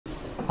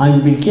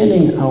I'm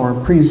beginning our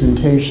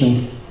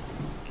presentation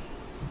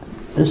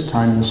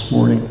this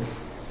morning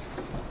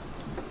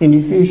in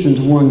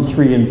Ephesians 1,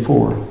 3, and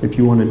 4, if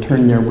you want to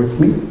turn there with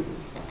me.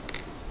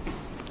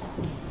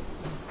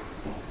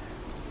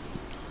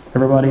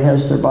 Everybody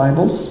has their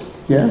Bibles?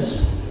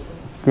 Yes?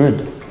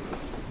 Good.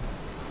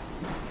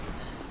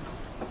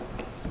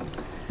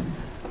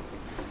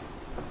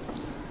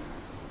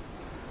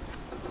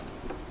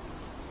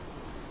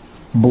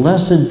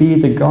 Blessed be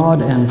the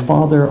God and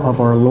Father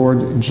of our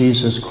Lord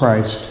Jesus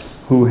Christ,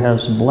 who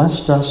has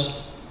blessed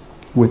us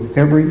with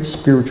every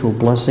spiritual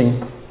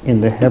blessing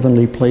in the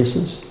heavenly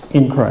places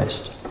in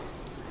Christ,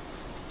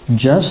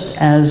 just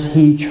as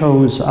he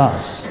chose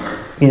us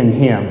in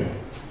him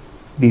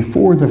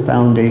before the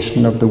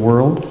foundation of the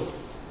world,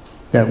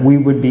 that we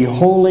would be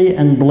holy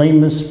and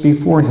blameless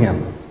before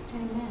him.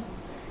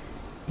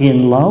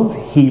 In love,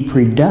 he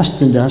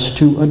predestined us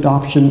to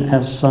adoption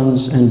as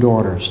sons and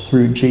daughters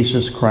through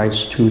Jesus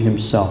Christ to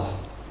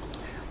himself,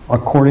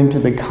 according to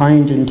the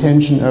kind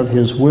intention of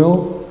his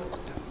will,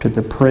 to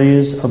the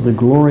praise of the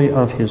glory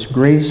of his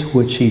grace,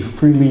 which he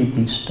freely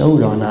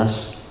bestowed on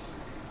us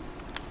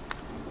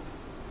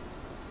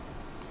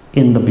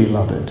in the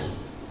Beloved.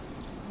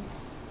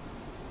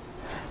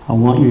 I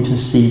want you to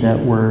see that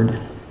word,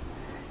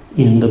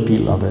 in the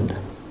Beloved.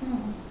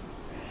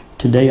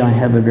 Today I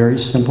have a very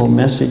simple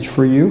message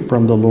for you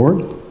from the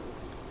Lord.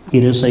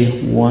 It is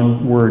a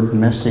one-word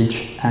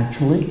message,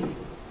 actually.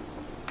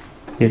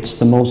 It's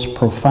the most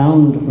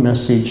profound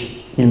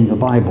message in the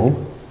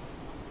Bible.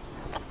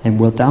 And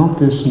without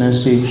this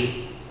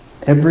message,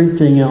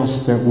 everything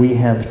else that we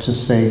have to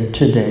say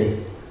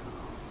today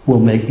will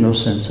make no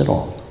sense at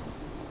all.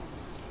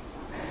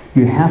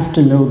 You have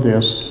to know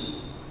this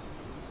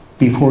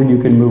before you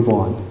can move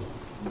on.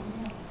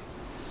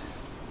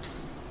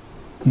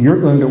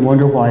 You're going to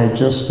wonder why I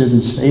just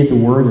didn't say the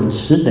word and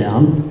sit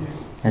down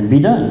and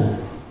be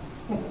done.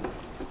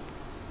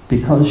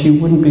 Because you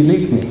wouldn't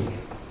believe me.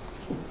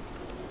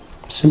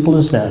 Simple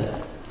as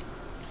that.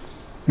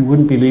 You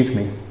wouldn't believe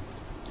me.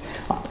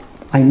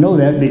 I know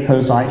that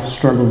because I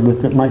struggled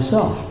with it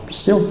myself.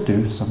 Still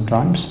do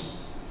sometimes.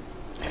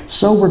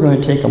 So we're going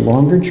to take a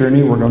longer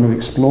journey. We're going to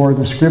explore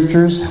the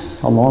scriptures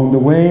along the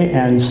way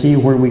and see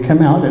where we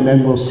come out, and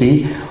then we'll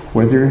see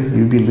whether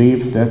you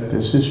believe that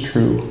this is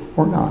true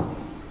or not.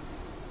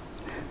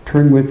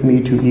 Turn with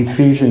me to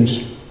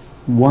Ephesians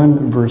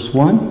 1, verse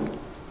 1.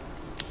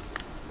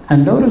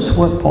 And notice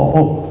what Paul...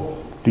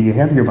 Oh, do you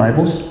have your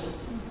Bibles?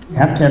 You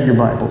have to have your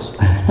Bibles.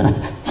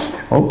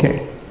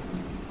 Okay.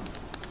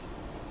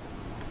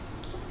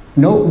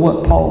 Note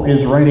what Paul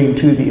is writing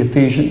to the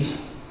Ephesians.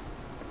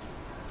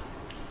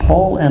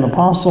 Paul, an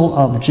apostle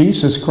of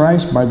Jesus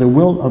Christ, by the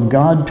will of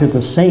God, to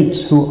the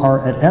saints who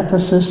are at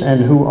Ephesus and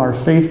who are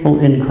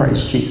faithful in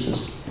Christ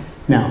Jesus.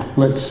 Now,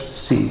 let's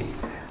see.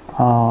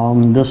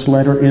 This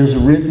letter is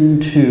written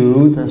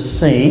to the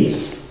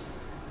saints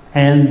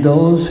and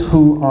those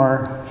who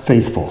are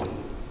faithful.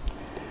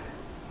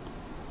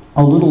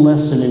 A little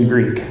lesson in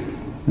Greek.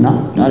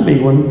 Not a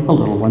big one, a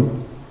little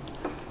one.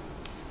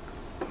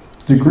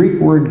 The Greek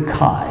word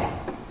kai.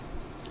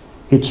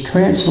 It's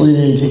translated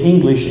into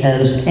English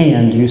as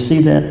and. You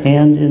see that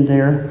and in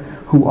there?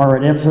 Who are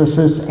at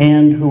Ephesus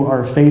and who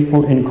are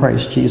faithful in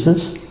Christ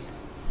Jesus.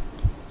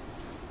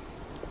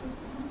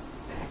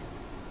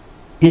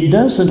 It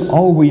doesn't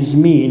always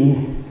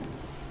mean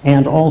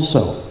and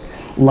also.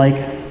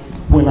 Like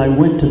when I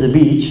went to the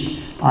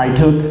beach, I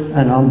took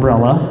an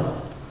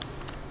umbrella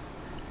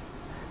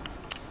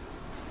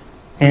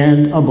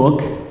and a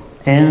book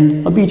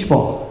and a beach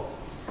ball.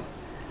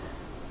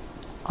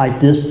 I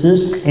did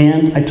this,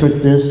 and I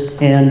took this,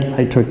 and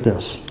I took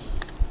this.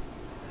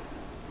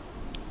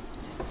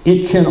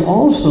 It can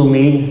also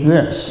mean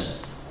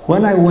this.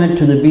 When I went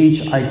to the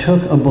beach, I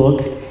took a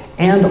book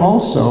and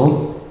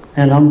also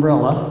an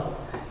umbrella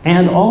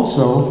and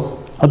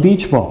also a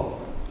beach ball.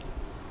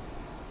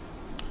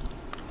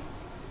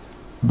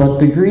 But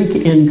the Greek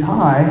in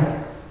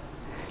kai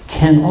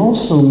can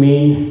also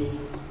mean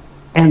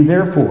and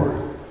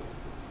therefore,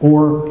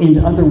 or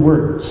in other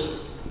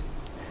words.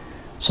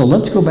 So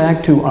let's go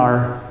back to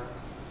our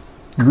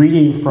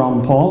greeting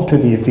from Paul to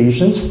the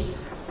Ephesians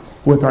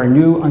with our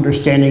new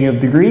understanding of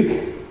the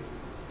Greek.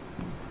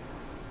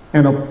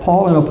 And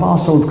Paul, an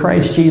apostle of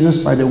Christ Jesus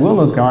by the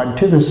will of God,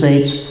 to the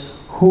saints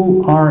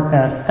who are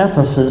at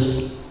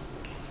Ephesus,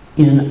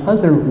 in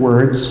other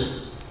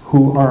words,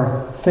 who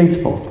are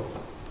faithful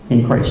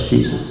in Christ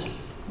Jesus.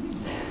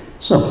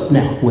 So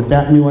now, with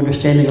that new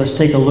understanding, let's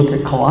take a look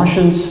at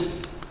Colossians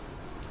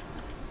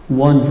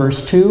 1,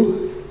 verse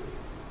 2.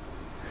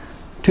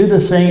 To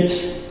the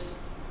saints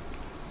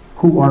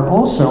who are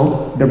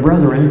also the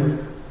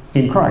brethren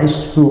in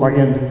Christ who are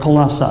in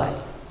Colossae.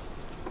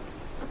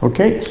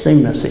 Okay,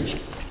 same message.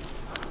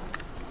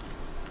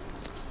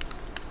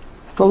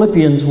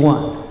 Philippians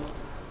 1.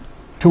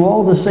 To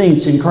all the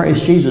saints in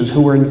Christ Jesus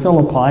who were in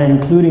Philippi,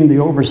 including the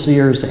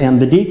overseers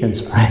and the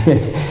deacons.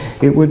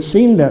 It would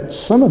seem that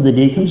some of the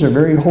deacons are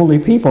very holy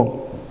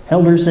people,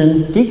 elders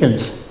and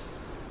deacons.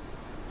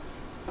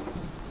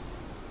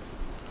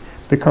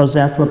 because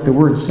that's what the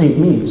word saint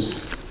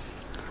means.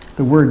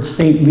 The word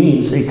saint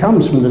means, it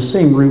comes from the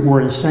same root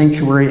word as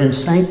sanctuary and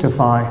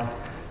sanctify,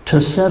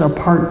 to set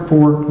apart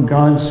for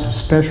God's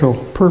special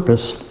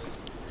purpose.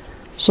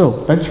 So,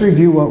 let's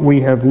review what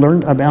we have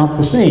learned about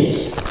the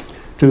saints,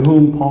 to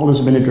whom Paul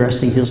has been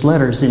addressing his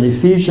letters. In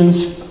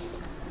Ephesians,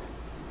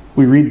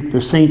 we read that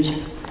the saints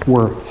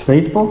were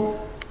faithful.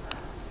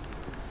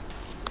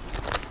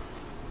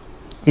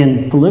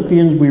 In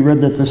Philippians, we read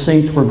that the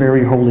saints were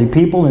very holy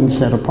people and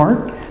set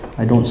apart.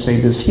 I don't say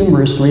this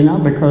humorously now,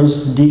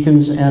 because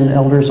deacons and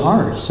elders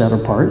are set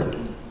apart,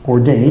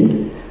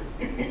 ordained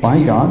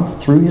by God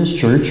through his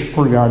church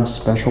for God's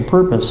special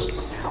purpose.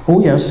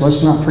 Oh yes,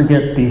 let's not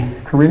forget the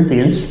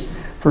Corinthians.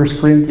 1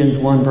 Corinthians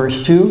 1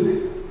 verse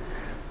 2.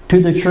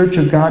 To the church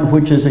of God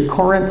which is at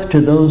Corinth,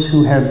 to those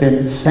who have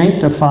been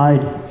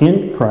sanctified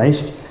in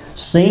Christ,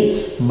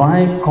 saints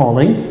by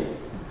calling,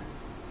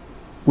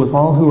 with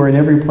all who are in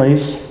every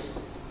place,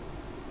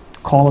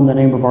 call in the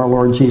name of our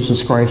Lord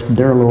Jesus Christ,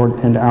 their Lord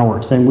and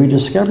ours. And we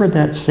discovered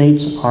that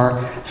saints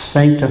are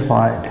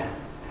sanctified.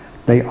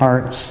 They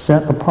are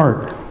set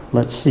apart.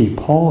 Let's see.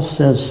 Paul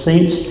says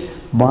saints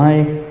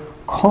by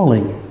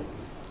calling.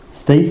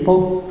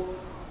 Faithful,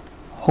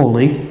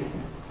 holy,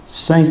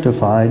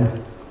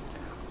 sanctified,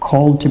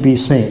 called to be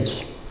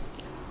saints.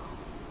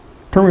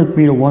 Turn with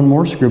me to one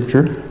more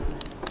scripture.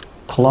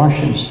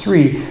 Colossians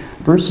 3,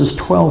 verses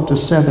 12 to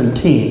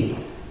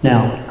 17.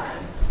 Now,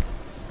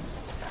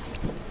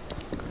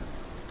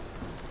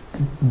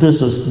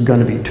 this is going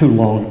to be too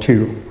long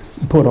to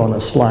put on a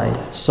slide.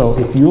 So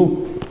if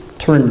you'll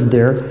turn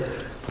there,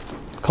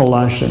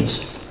 Colossians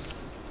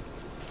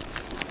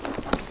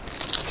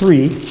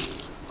 3,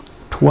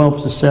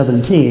 12 to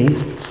 17.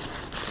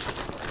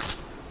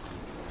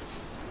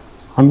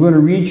 I'm going to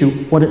read you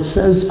what it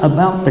says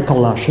about the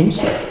Colossians.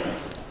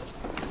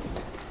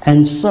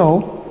 And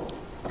so,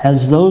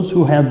 as those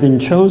who have been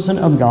chosen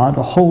of God,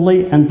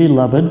 holy and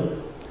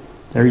beloved,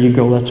 there you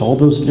go, that's all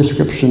those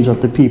descriptions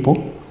of the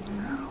people,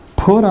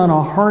 put on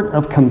a heart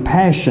of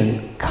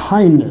compassion,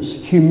 kindness,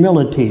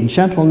 humility,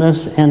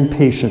 gentleness, and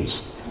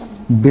patience,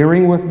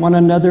 bearing with one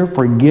another,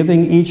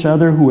 forgiving each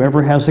other,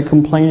 whoever has a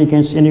complaint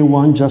against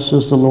anyone, just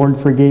as the Lord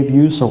forgave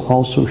you, so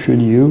also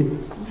should you.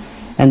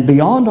 And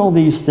beyond all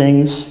these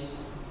things,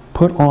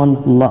 put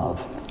on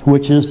love,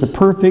 which is the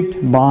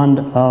perfect bond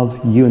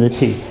of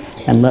unity.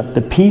 And let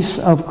the peace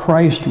of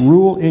Christ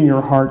rule in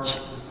your hearts,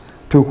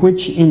 to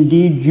which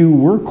indeed you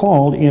were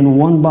called in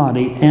one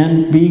body,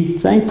 and be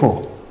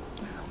thankful.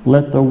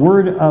 Let the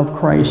word of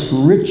Christ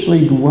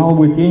richly dwell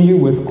within you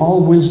with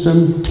all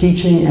wisdom,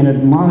 teaching and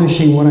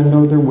admonishing one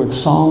another with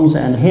psalms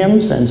and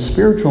hymns and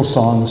spiritual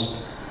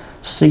songs,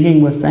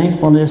 singing with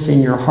thankfulness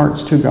in your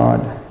hearts to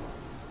God.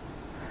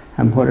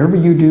 And whatever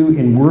you do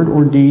in word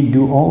or deed,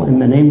 do all in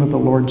the name of the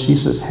Lord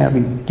Jesus,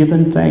 having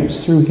given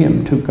thanks through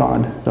him to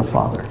God the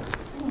Father.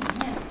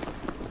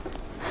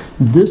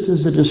 This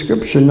is a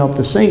description of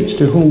the saints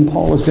to whom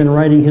Paul has been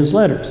writing his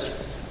letters.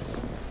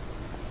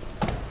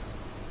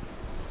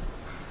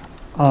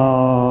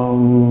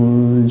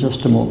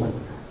 Just a moment.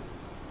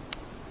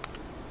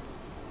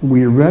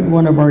 We read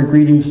one of our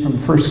greetings from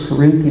 1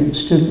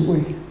 Corinthians, didn't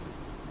we?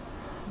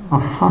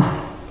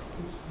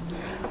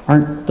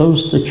 Aren't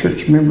those the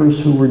church members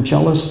who were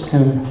jealous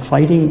and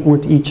fighting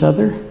with each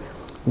other?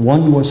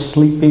 One was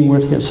sleeping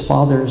with his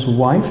father's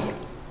wife,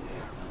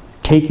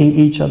 taking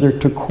each other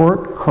to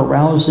court,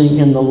 carousing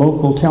in the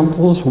local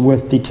temples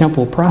with the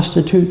temple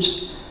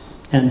prostitutes,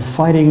 and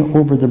fighting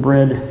over the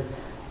bread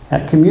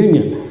at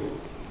communion.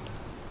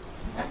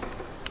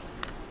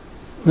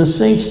 The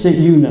saints that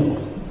you know,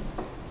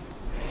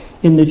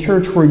 in the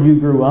church where you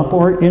grew up,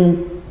 or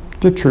in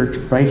the church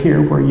right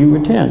here where you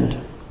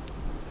attend,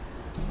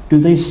 do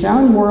they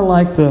sound more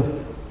like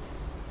the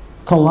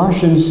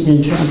Colossians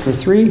in chapter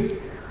 3,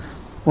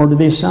 or do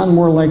they sound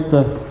more like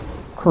the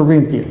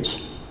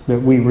Corinthians that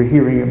we were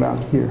hearing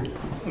about here?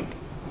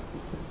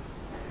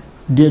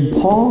 Did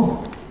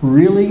Paul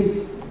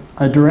really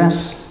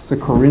address the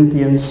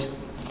Corinthians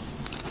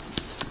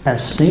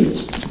as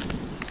saints?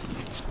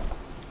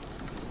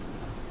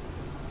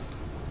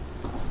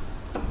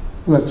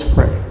 Let's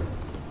pray.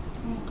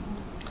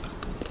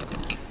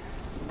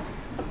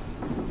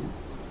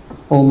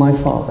 Oh, my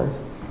Father,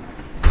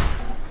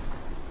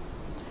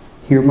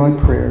 hear my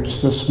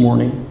prayers this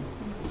morning.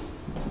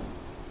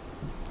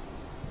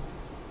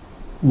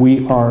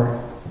 We are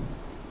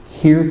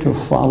here to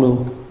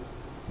follow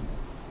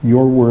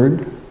your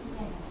word,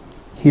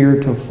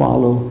 here to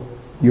follow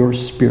your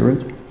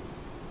spirit,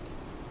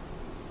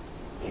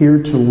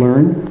 here to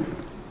learn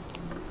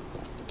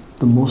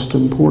the most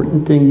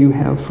important thing you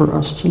have for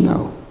us to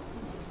know,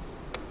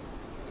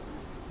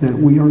 that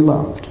we are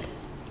loved,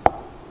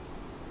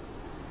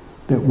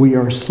 that we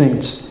are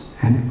saints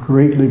and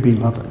greatly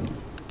beloved.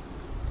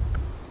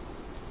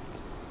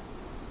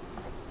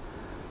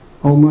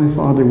 Oh, my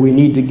Father, we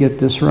need to get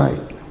this right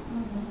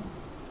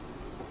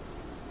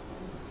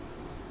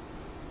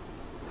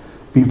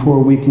before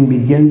we can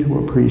begin to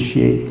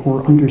appreciate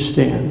or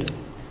understand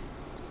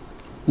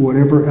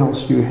whatever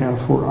else you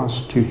have for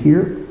us to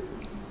hear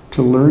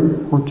to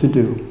learn or to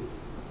do.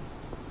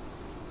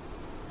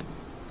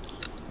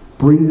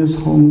 Bring this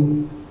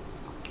home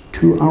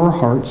to our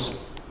hearts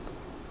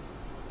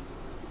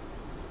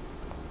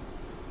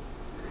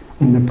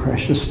in the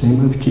precious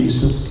name of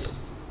Jesus,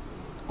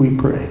 we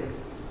pray.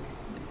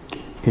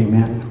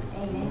 Amen.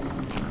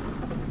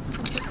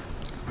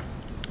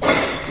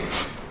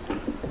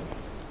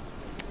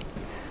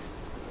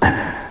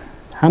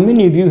 How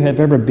many of you have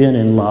ever been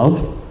in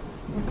love?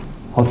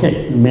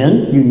 Okay,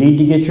 men, you need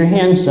to get your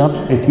hands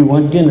up if you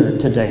want dinner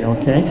today,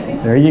 okay?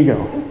 There you go.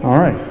 All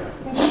right.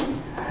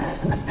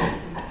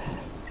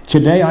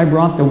 Today I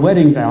brought the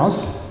wedding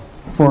vows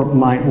for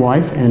my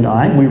wife and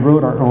I. We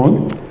wrote our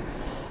own.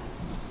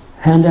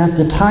 And at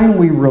the time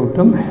we wrote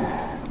them,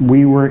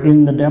 we were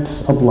in the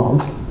depths of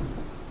love.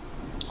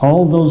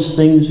 All those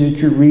things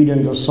that you read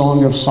in the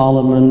Song of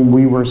Solomon,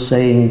 we were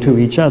saying to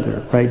each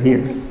other right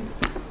here.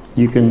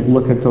 You can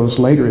look at those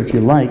later if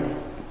you like.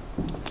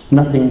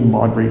 Nothing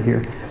bawdry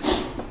here.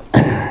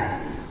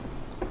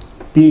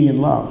 Being in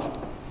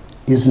love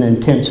is an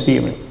intense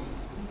feeling.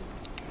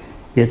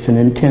 It's an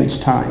intense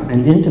time,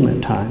 an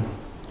intimate time.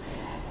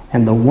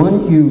 And the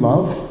one you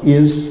love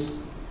is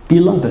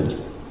beloved.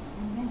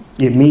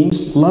 It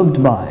means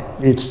loved by.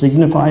 It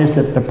signifies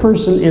that the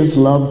person is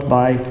loved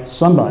by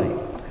somebody.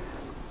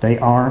 They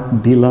are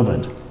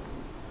beloved.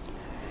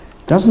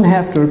 Doesn't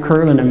have to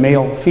occur in a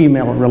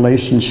male-female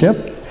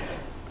relationship.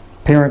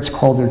 Parents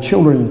call their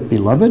children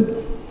beloved.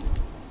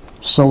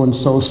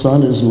 So-and-so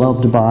son is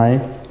loved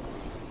by.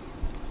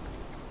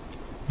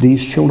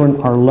 These children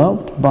are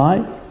loved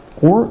by,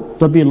 or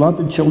the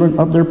beloved children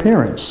of their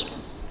parents.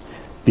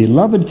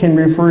 Beloved can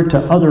refer to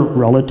other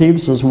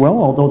relatives as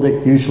well, although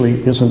that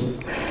usually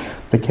isn't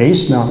the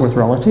case, not with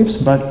relatives,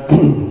 but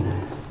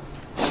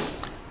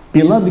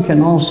beloved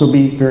can also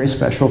be very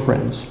special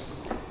friends.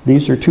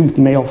 These are two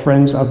male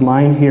friends of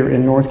mine here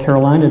in North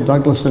Carolina,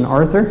 Douglas and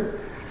Arthur.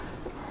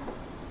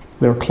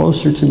 They're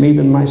closer to me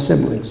than my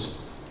siblings.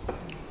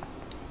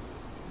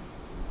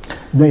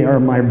 They are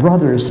my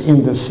brothers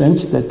in the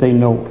sense that they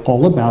know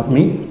all about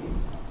me.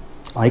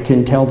 I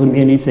can tell them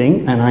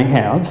anything, and I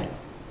have.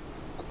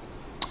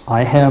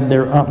 I have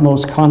their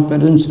utmost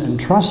confidence and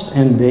trust,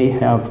 and they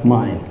have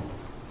mine.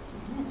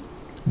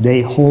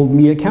 They hold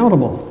me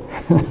accountable,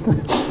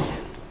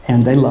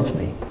 and they love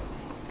me.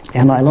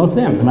 And I love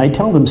them, and I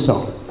tell them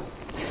so.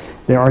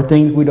 There are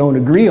things we don't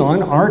agree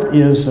on. Art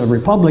is a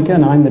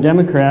Republican, I'm a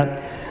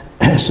Democrat,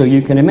 so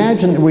you can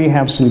imagine that we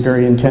have some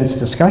very intense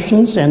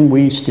discussions, and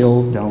we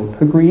still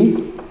don't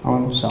agree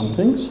on some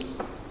things.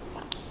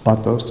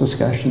 But those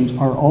discussions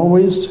are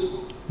always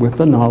with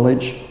the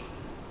knowledge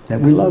that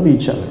we love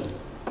each other.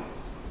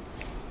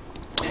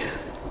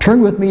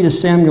 Turn with me to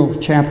Samuel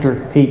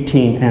chapter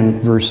 18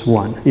 and verse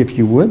 1, if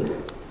you would.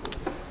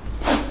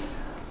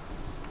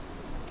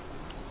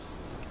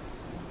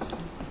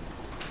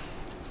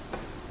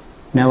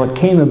 Now it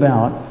came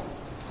about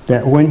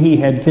that when he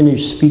had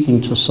finished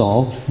speaking to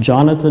Saul,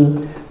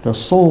 Jonathan, the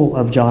soul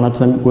of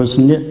Jonathan, was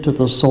knit to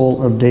the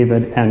soul of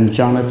David, and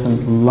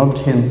Jonathan loved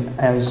him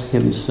as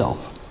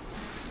himself.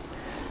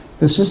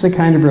 This is the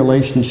kind of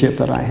relationship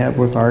that I have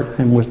with Art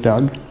and with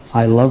Doug.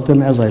 I love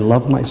them as I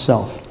love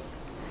myself.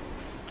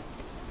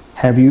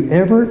 Have you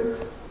ever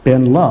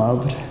been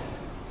loved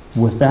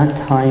with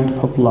that kind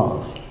of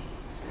love?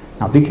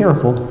 Now be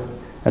careful,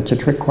 that's a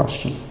trick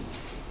question.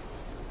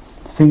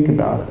 Think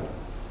about it.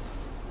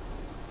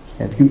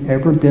 Have you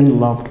ever been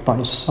loved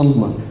by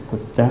someone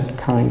with that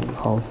kind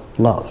of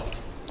love?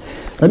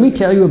 Let me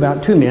tell you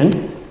about two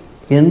men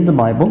in the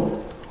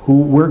Bible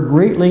who were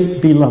greatly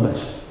beloved.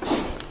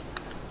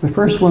 The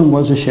first one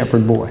was a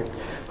shepherd boy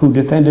who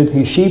defended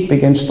his sheep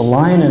against a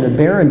lion and a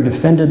bear and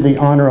defended the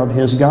honor of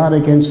his God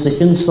against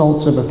the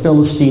insults of a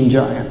Philistine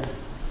giant.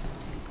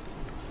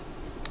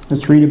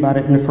 Let's read about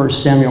it in 1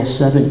 Samuel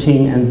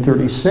 17 and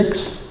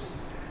 36.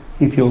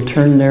 If you'll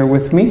turn there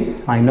with me.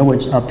 I know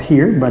it's up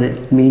here, but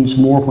it means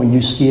more when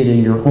you see it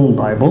in your own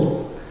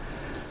Bible.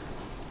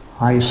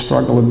 I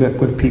struggle a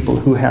bit with people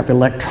who have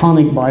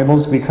electronic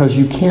Bibles because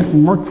you can't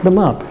mark them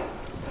up.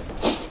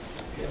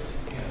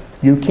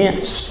 You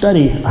can't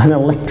study an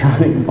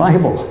electronic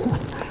Bible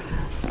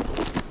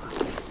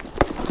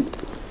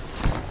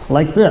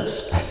like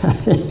this.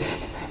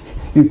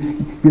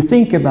 You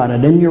think about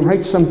it, and you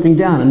write something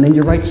down, and then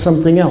you write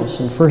something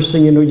else, and first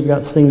thing you know, you've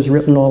got things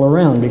written all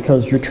around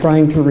because you're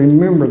trying to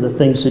remember the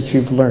things that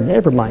you've learned.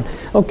 Never mind.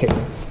 Okay,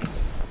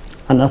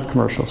 enough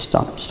commercials.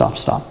 Stop, stop,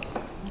 stop.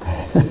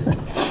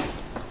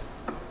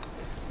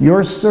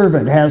 Your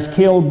servant has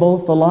killed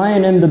both the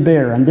lion and the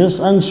bear, and this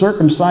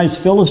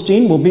uncircumcised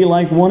Philistine will be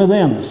like one of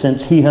them,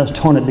 since he has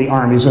taunted the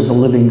armies of the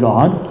living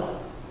God.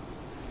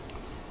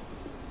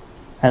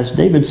 As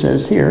David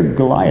says here,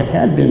 Goliath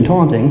had been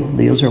taunting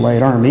the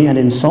Israelite army and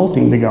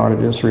insulting the God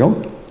of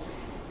Israel.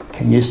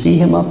 Can you see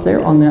him up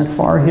there on that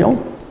far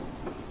hill?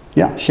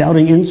 Yeah,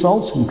 shouting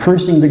insults and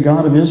cursing the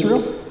God of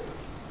Israel.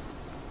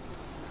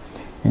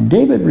 And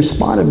David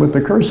responded with the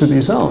curse of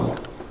his own.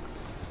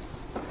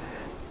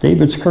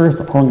 David's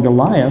curse on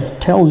Goliath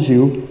tells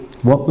you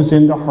what was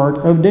in the heart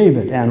of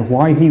David and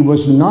why he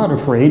was not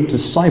afraid to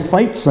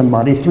fight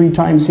somebody 3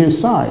 times his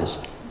size.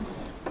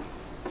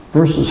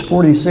 Verses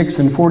 46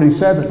 and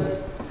 47.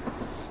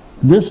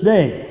 This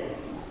day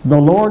the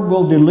Lord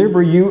will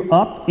deliver you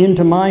up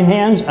into my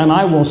hands, and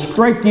I will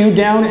strike you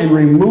down and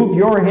remove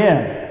your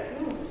head.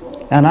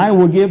 And I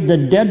will give the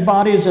dead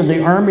bodies of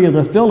the army of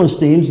the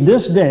Philistines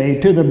this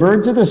day to the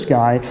birds of the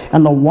sky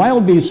and the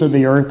wild beasts of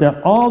the earth,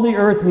 that all the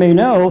earth may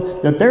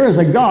know that there is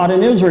a God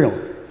in Israel,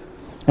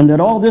 and that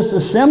all this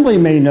assembly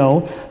may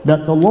know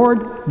that the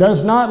Lord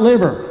does not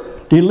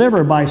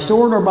deliver by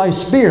sword or by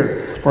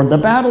spear, for the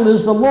battle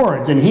is the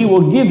Lord's, and he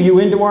will give you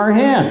into our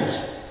hands.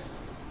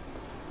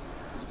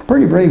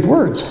 Pretty brave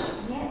words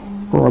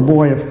for a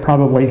boy of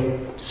probably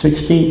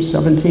 16,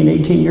 17,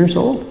 18 years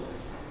old.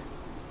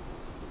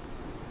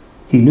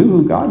 He knew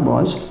who God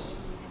was.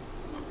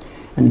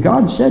 And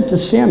God said to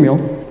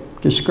Samuel,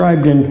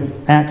 described in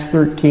Acts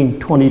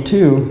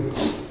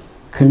 13:22,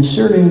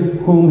 concerning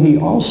whom he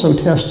also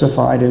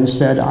testified and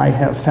said, I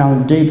have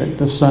found David,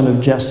 the son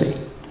of Jesse,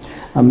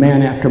 a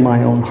man after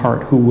my own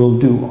heart, who will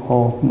do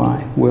all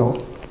my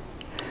will.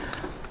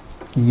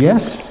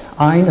 Yes,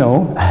 I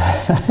know.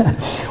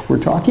 We're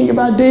talking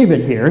about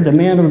David here, the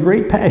man of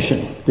great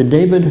passion, the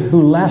David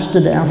who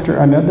lasted after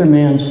another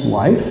man's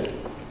wife,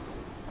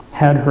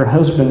 had her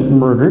husband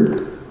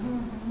murdered,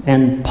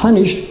 and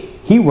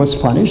he was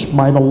punished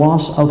by the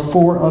loss of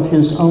 4 of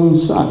his own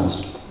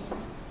sons.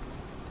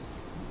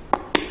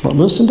 But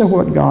listen to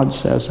what God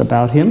says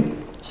about him.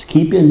 Just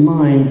keep in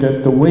mind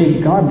that the way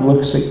God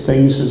looks at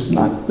things is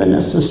not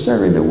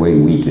necessarily the way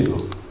we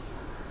do.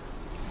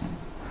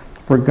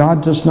 For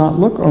God does not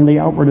look on the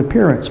outward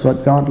appearance,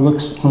 but God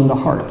looks on the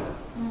heart.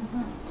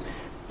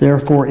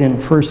 Therefore,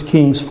 in 1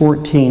 Kings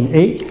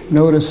 14:8,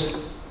 notice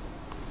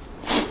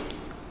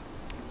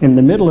in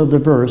the middle of the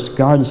verse,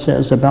 God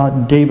says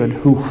about David,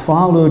 who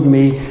followed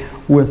me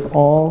with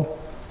all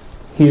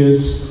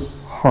his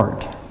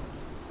heart.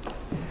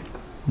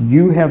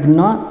 You have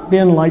not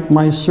been like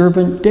my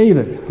servant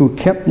David, who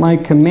kept my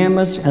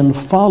commandments and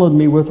followed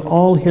me with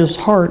all his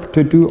heart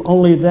to do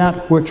only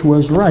that which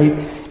was right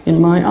in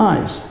my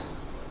eyes.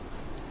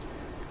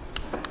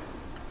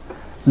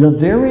 The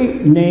very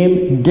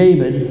name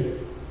David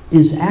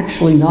is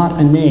actually not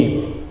a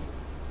name.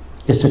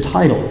 It's a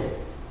title.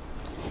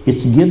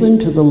 It's given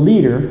to the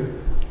leader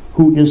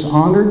who is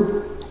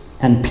honored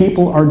and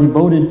people are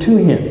devoted to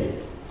him.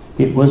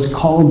 It was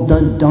called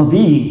the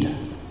David.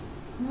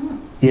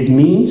 It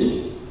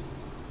means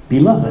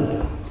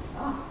beloved.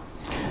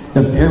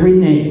 The very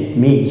name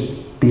means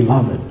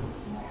beloved.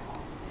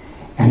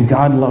 And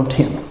God loved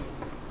him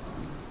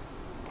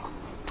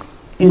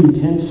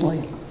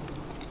intensely.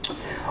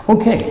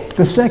 Okay,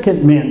 the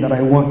second man that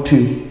I want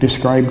to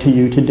describe to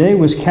you today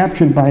was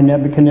captured by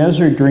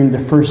Nebuchadnezzar during the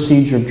first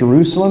siege of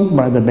Jerusalem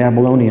by the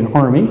Babylonian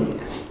army.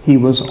 He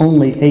was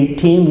only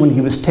 18 when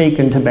he was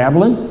taken to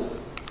Babylon.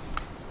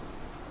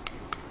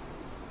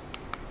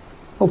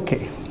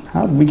 Okay,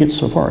 how did we get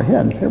so far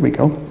ahead? There we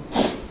go.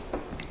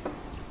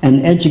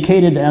 And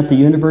educated at the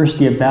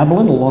University of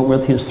Babylon along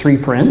with his 3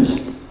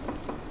 friends.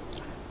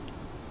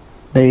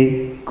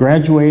 They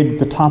graduated at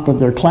the top of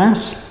their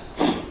class,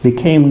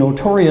 became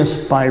notorious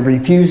by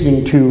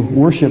refusing to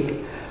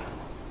worship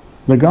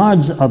the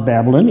gods of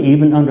Babylon,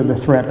 even under the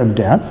threat of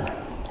death.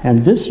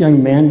 And this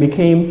young man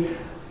became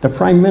the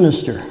prime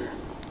minister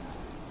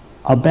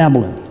of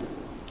Babylon,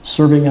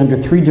 serving under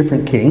 3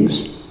 different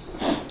kings,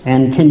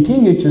 and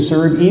continued to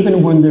serve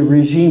even when the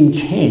regime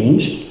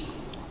changed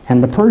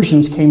and the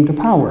Persians came to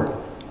power.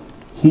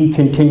 He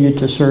continued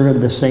to serve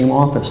in the same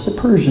office. The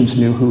Persians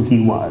knew who he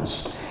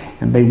was,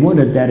 and they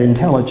wanted that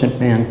intelligent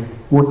man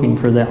working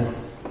for them.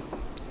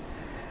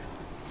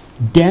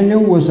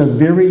 Daniel was a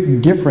very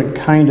different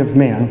kind of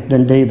man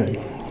than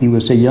David. He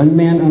was a young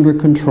man under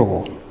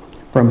control.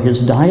 From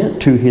his diet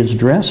to his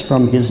dress,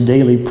 from his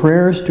daily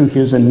prayers to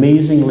his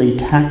amazingly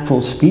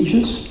tactful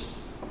speeches.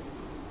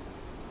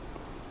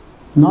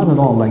 Not at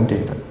all like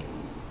David.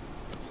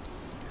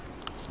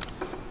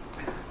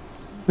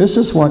 This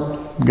is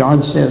what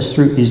God says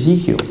through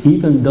Ezekiel.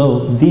 Even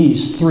though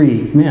these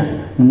 3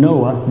 men,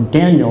 Noah,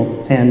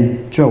 Daniel,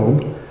 and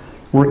Job,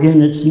 were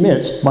in its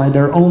midst by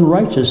their own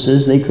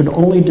righteousness, they could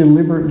only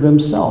deliver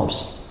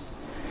themselves.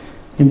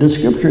 In the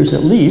scriptures,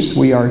 at least,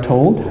 we are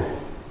told,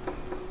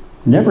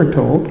 never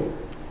told,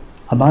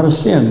 about a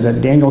sin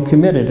that Daniel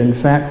committed. In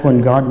fact,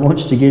 when God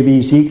wants to give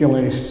Ezekiel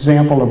an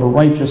example of a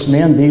righteous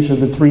man, these are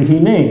the 3 he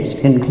names,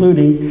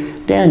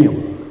 including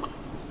Daniel.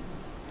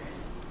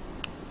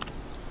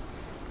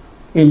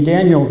 In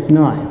Daniel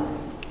 9,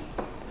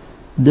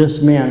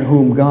 this man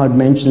whom God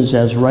mentions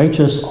as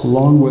righteous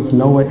along with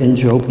Noah and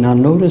Job, now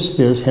notice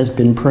this, has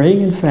been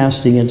praying and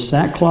fasting in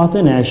sackcloth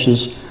and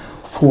ashes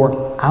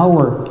for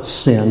our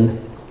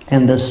sin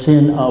and the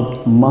sin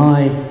of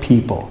my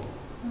people.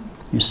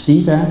 You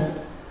see that?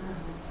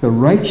 The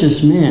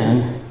righteous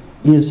man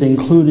is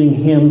including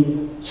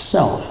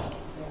himself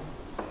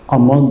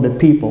among the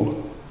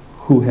people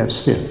who have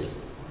sinned.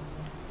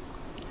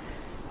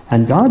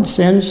 And God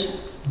sends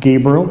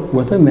Gabriel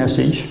with a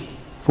message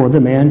for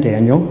the man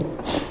Daniel,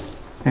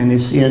 and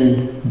it's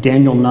in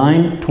Daniel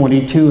 9,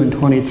 22 and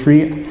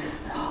 23.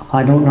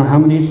 I don't know how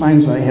many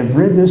times I have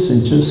read this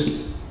and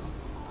just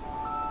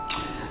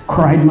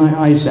cried my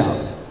eyes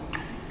out.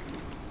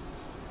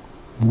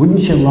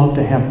 Wouldn't you love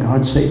to have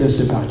God say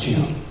this about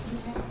you?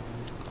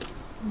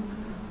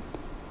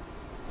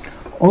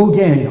 O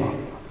Daniel,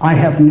 I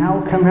have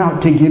now come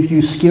out to give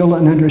you skill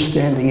and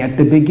understanding. At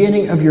the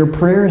beginning of your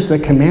prayers, the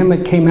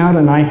commandment came out,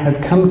 and I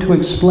have come to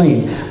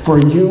explain. For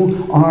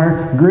you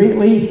are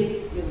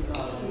greatly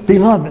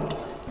beloved.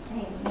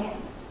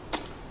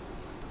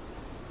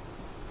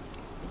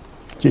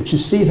 Did you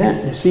see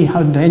that? You see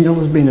how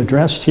Daniel is being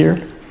addressed here?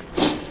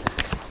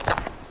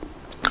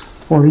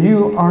 For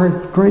you are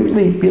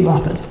greatly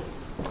beloved.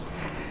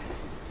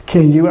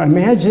 Can you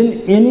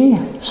imagine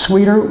any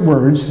sweeter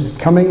words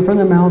coming from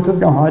the mouth of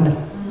God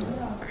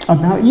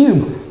about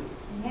you?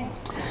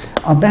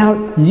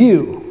 About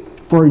you,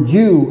 for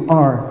you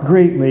are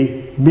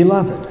greatly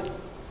beloved.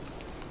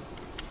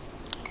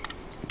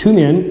 Two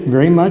men,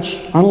 very much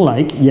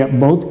unlike, yet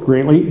both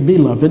greatly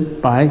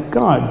beloved by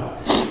God.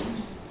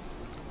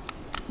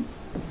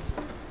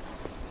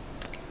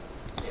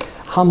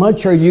 How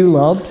much are you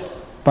loved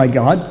by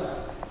God?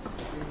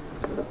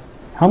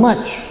 How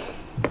much?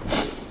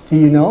 Do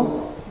you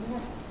know?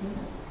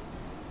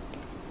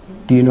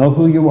 Do you know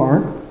who you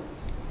are?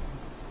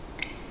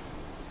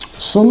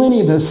 So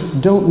many of us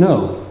don't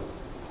know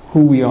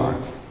who we are.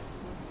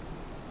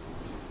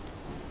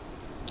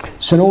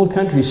 It's an old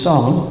country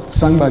song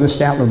sung by the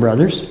Statler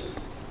brothers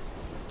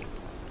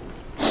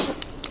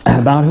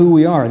about who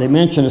we are. They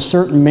mention a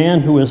certain man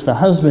who is the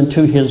husband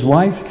to his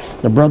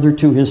wife, the brother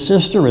to his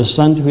sister, a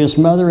son to his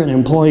mother, an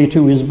employee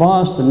to his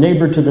boss, the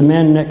neighbor to the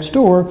man next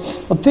door,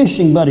 a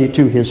fishing buddy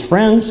to his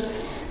friends,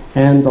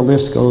 and the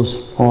list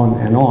goes on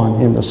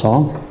in the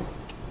song.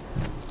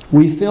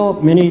 We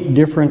fill many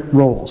different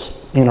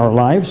roles in our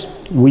lives.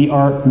 We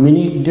are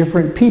many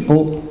different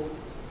people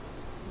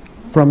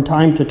from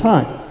time to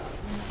time.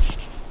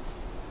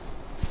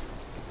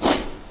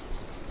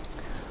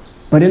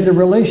 But in the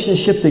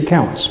relationship that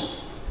counts,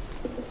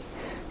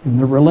 in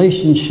the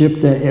relationship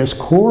that is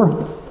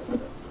core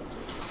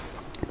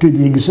to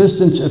the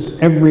existence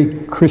of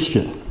every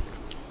Christian,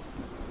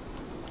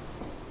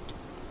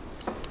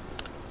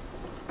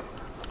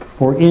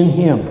 for in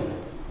Him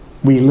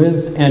we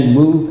live and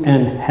move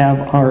and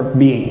have our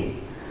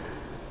being.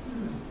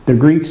 The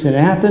Greeks in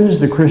Athens,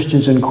 the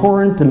Christians in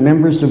Corinth, the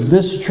members of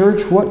this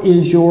church, what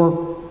is your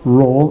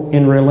role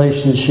in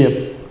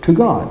relationship to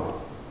God?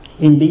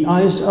 In the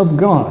eyes of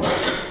God,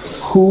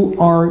 who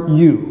are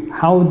you?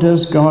 How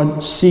does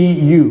God see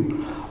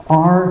you?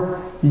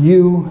 Are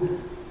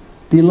you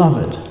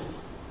beloved?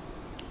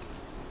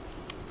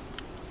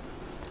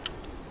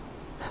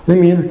 Let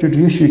me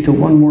introduce you to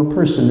one more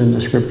person in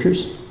the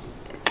Scriptures.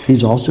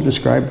 He's also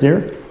described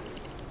there.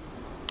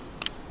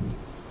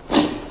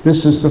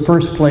 This is the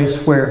first place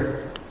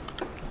where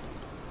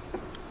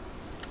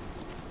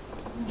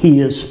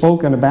he is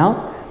spoken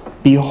about.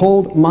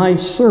 Behold my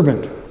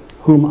servant,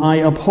 whom I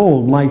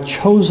uphold, my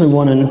chosen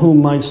one in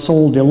whom my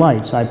soul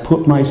delights. I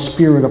put my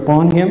spirit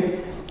upon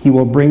him. He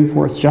will bring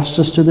forth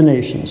justice to the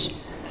nations.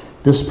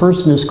 This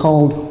person is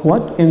called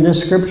what in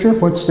this scripture?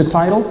 What's the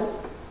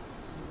title?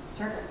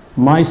 Servant.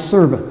 My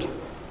servant.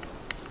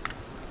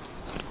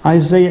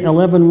 Isaiah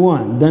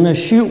 11:1. Then a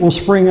shoot will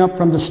spring up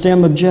from the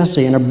stem of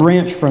Jesse, and a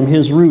branch from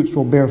his roots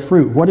will bear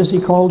fruit. What is he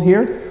called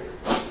here?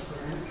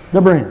 The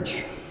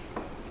branch.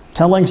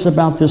 Telling us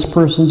about this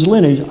person's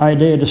lineage,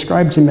 Isaiah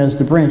describes him as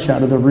the branch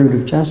out of the root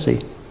of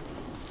Jesse.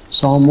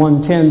 Psalm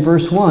 110,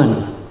 verse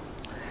 1.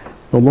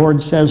 The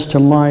Lord says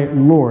to my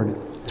Lord,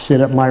 sit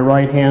at my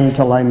right hand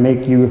till I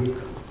make you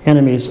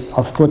enemies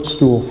a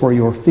footstool for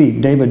your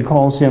feet. David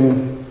calls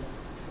him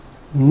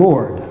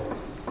Lord.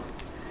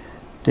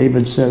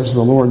 David says,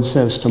 the Lord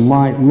says to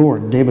my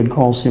Lord. David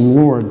calls him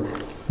Lord.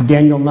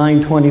 Daniel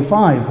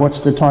 9:25,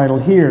 what's the title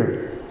here?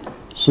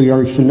 So you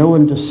are to know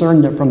and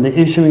discern that from the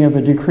issuing of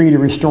a decree to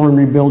restore and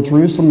rebuild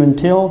Jerusalem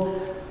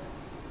until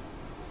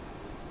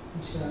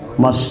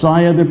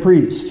Messiah the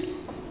priest.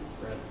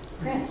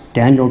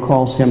 Daniel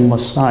calls him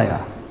Messiah.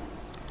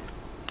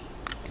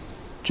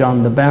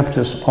 John the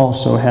Baptist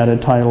also had a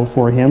title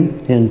for him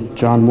in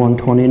John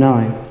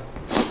 1:29.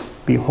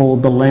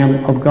 Behold the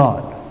Lamb of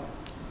God,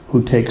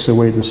 who takes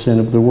away the sin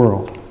of the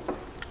world.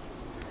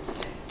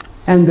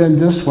 And then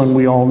this one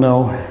we all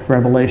know,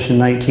 Revelation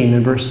 19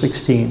 and verse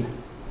 16.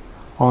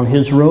 On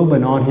his robe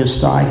and on his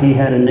thigh he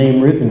had a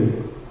name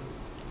written,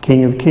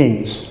 King of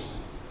Kings,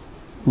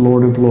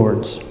 Lord of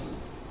Lords.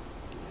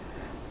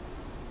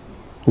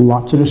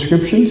 Lots of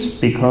descriptions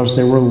because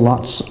there were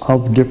lots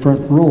of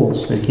different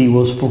roles that he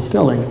was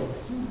fulfilling.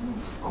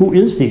 Who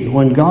is he?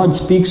 When God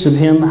speaks of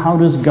him, how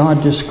does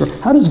God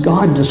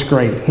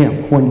describe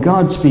him when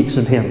God speaks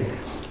of him?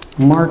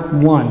 Mark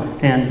 1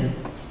 and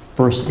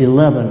verse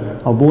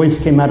 11. A voice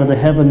came out of the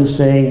heavens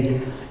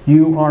saying,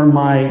 you are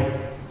my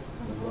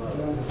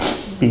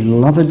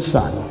beloved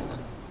Son.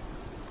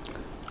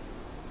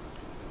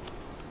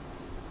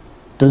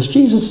 Does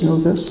Jesus know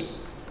this?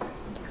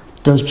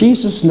 Does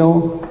Jesus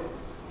know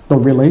the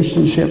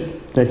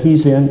relationship that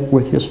he's in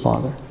with his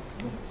Father?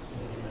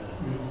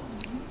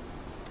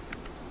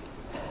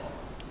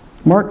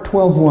 Mark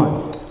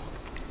 12:1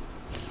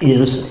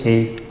 is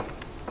a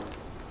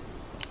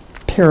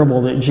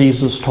parable that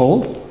Jesus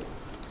told.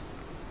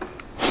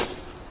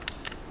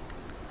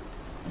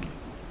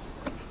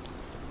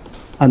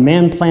 A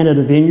man planted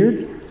a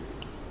vineyard,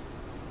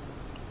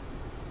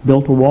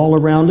 built a wall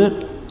around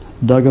it,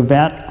 dug a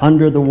vat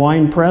under the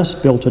winepress,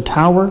 built a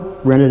tower,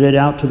 rented it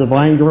out to the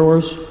vine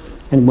growers,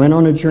 and went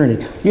on a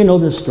journey. You know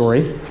this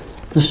story.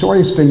 The story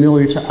is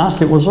familiar to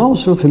us. It was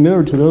also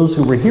familiar to those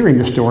who were hearing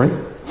the story.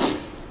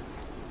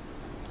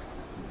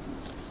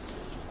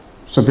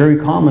 It's a very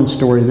common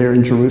story there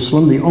in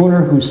Jerusalem. The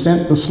owner who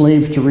sent the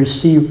slaves to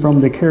receive from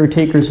the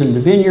caretakers in the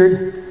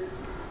vineyard,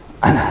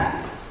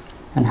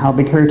 and how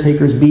the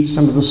caretakers beat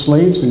some of the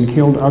slaves and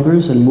killed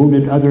others and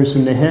wounded others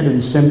in the head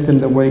and sent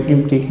them away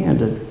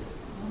empty-handed.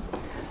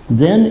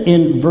 Then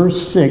in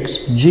verse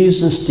 6,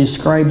 Jesus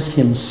describes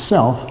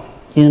himself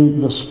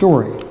in the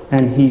story.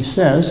 And he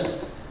says,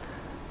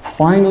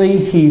 finally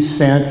he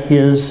sent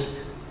his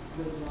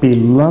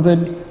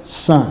beloved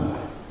Son.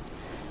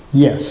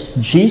 Yes,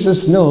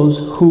 Jesus knows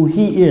who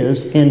he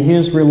is in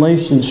his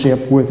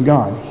relationship with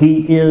God.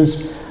 He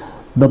is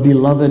the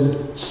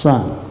beloved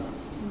Son.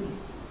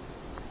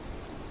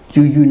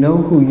 Do you know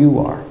who you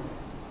are?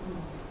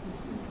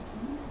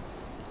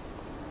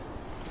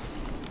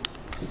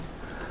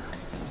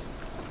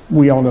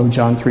 We all know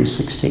John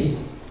 3:16.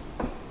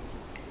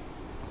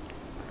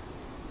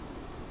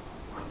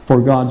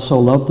 For God so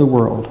loved the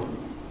world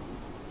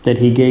that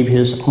he gave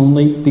his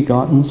only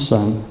begotten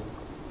Son,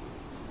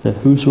 that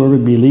whosoever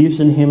believes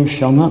in him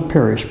shall not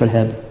perish but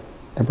have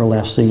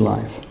everlasting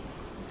life.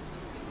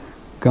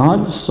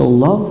 God so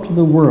loved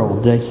the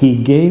world that he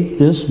gave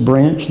this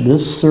branch,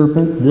 this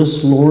serpent,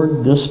 this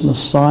Lord, this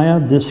Messiah,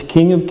 this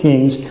King of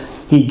Kings,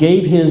 he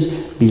gave his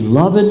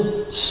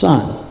beloved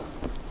Son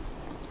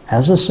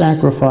as a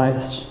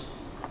sacrifice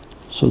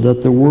so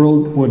that the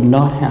world would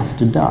not have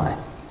to die,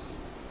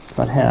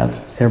 but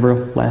have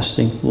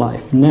everlasting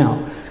life.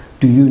 Now,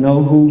 do you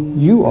know who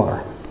you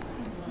are?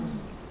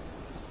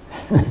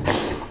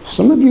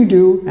 Some of you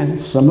do, and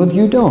some of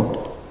you don't.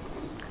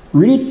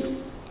 Read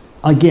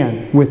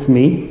again with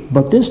me,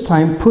 but this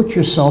time put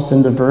yourself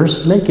in the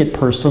verse, make it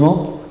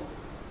personal.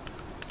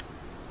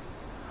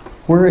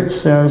 Where it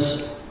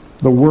says,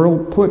 the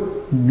world, put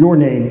your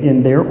name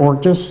in there, or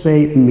just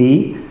say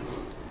me.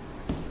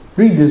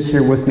 Read this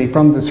here with me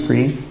from the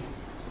screen.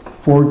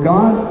 For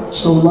God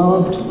so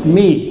loved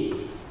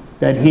me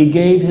that he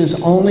gave his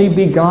only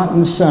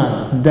begotten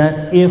Son,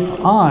 that if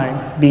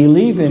I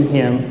believe in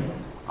him,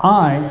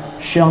 I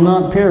shall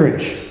not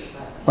perish,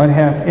 but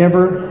have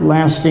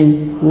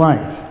everlasting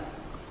life.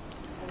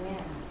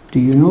 Do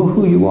you know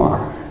who you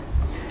are?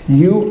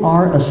 You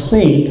are a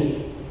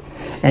saint,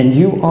 and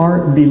you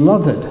are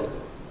beloved.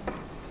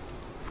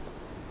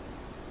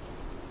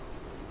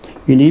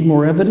 You need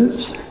more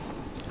evidence?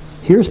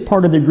 Here's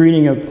part of the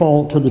greeting of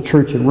Paul to the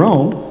church in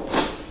Rome.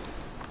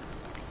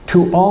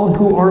 To all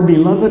who are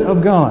beloved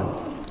of God.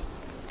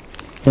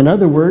 In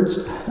other words,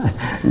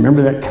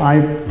 remember that Kai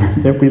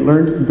that we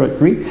learned in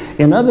Greek?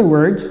 In other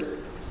words,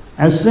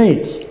 as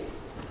saints.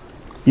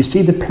 You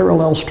see the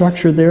parallel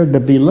structure there? The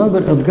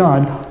beloved of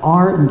God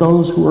are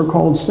those who are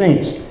called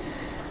saints.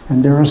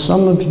 And there are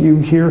some of you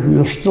here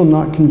who are still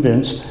not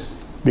convinced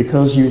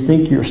because you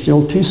think you're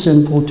still too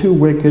sinful, too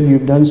wicked,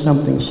 you've done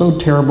something so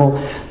terrible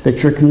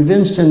that you're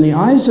convinced in the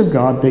eyes of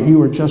God that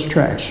you are just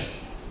trash.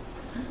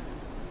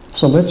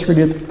 So let's read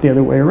it the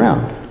other way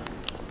around.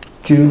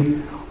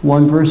 Jude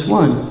 1 verse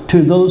 1.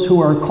 To those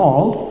who are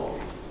called,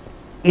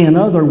 in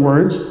other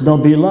words, the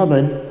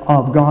beloved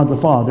of God the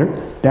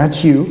Father,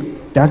 that's you.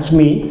 That's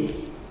me.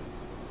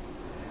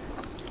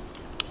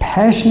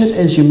 Passionate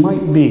as you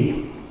might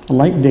be,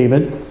 like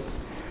David,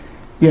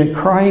 yet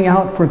crying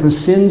out for the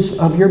sins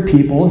of your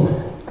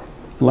people,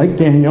 like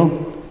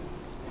Daniel,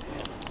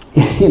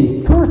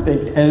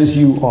 imperfect as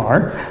you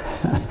are,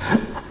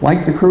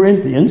 like the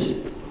Corinthians,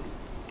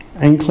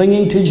 and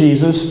clinging to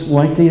Jesus,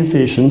 like the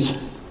Ephesians,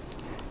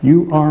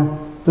 you are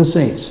the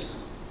saints.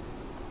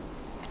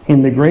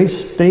 In the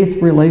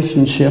grace-faith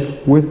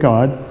relationship with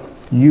God,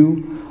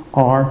 you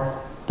are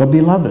the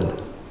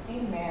beloved.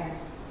 Amen.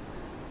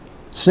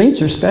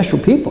 Saints are special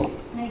people.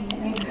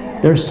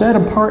 Amen. They're set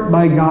apart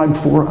by God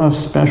for a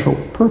special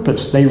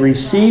purpose. They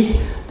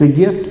receive the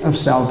gift of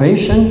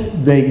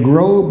salvation. They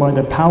grow by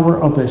the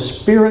power of the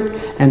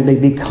Spirit, and they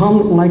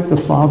become like the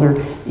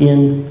Father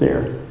in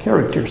their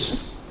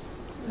characters.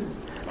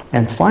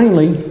 And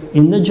finally,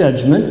 in the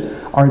judgment,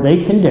 are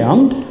they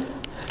condemned?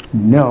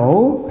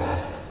 No.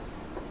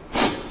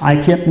 I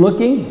kept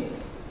looking,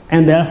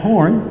 and that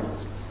horn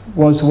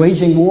was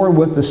waging war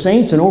with the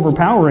saints and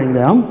overpowering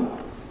them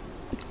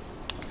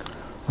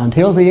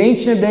until the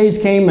Ancient of Days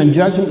came and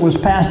judgment was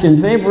passed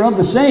in favor of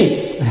the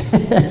saints.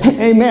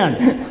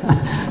 Amen.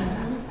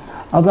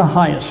 Of the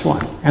highest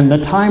one. And the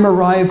time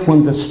arrived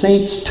when the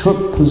saints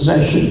took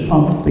possession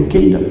of the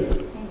kingdom.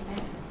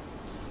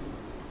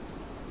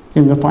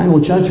 In the final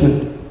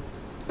judgment,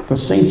 the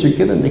saints are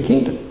given the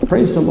kingdom.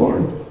 Praise the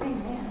Lord.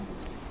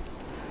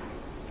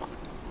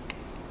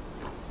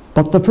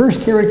 But the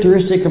first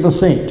characteristic of a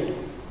saint,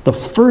 the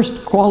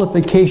first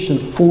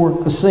qualification for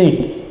a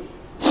saint,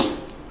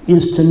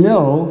 is to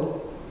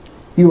know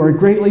you are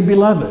greatly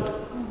beloved.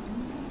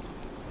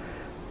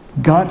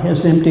 God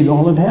has emptied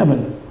all of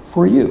heaven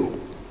for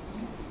you.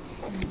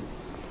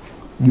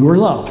 You are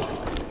loved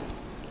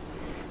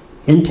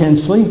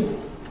intensely,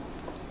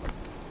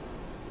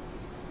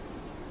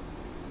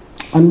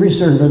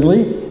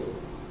 unreservedly,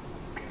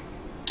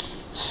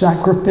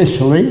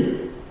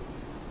 sacrificially,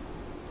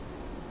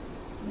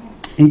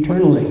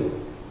 eternally.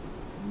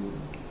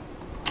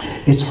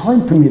 It's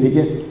hard for me to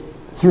get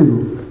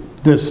through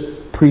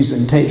this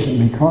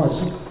presentation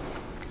because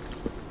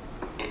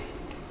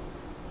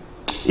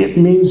it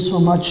means so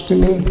much to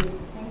me.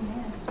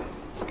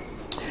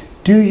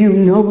 Do you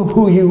know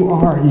who you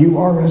are? You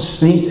are a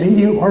saint and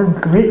you are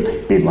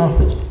greatly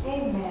beloved.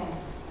 Amen.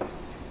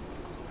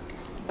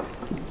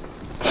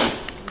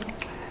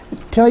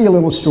 Tell you a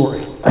little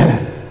story.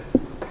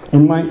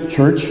 In my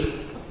church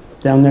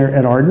down there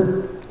at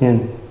Arden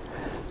in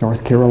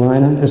North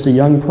Carolina, as a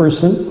young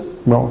person,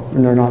 well,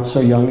 they're not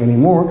so young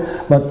anymore,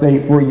 but they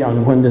were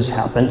young when this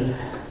happened.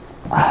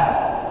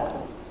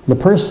 The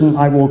person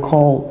I will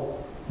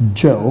call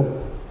Joe,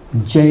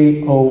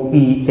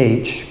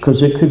 J-O-E-H,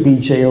 because it could be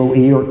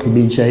J-O-E or it could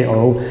be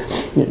J-O.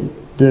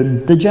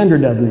 The gender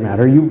doesn't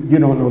matter. You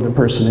don't know the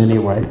person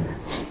anyway.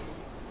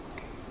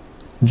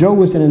 Joe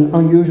was in an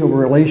unusual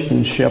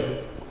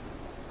relationship,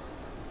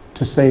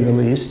 to say the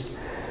least,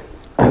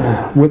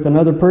 with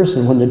another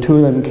person when the two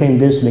of them came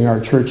visiting our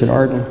church at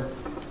Arden.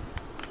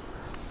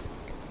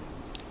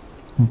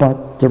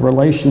 But the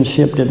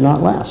relationship did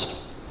not last.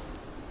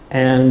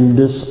 And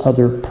this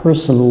other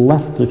person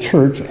left the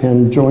church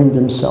and joined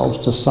themselves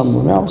to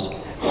someone else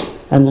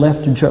and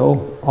left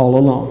Joe all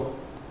alone.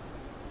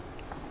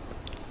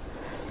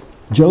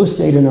 Joe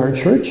stayed in our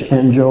church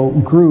and Joe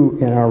grew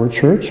in our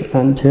church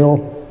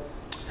until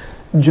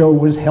Joe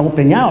was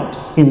helping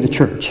out in the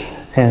church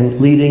and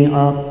leading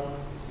a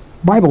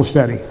Bible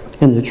study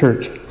in the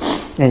church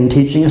and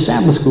teaching a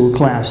Sabbath school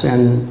class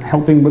and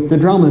helping with the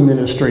drama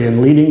ministry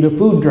and leading the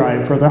food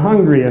drive for the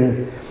hungry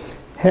and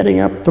heading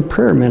up the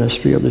prayer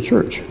ministry of the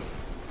church.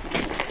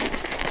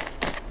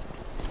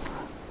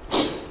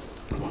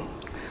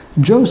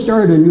 Joe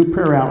started a new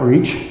prayer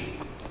outreach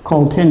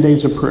called 10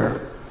 Days of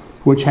Prayer,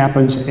 which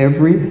happens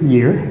every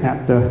year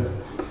at the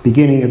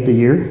beginning of the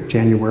year,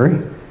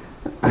 January,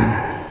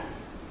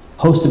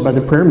 hosted by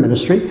the prayer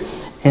ministry.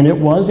 And it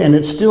was, and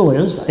it still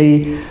is,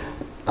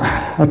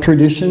 a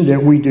tradition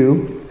that we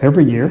do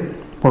every year,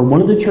 where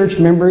one of the church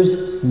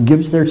members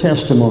gives their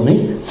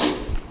testimony,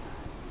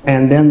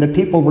 and then the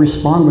people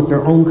respond with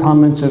their own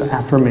comments of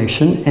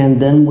affirmation,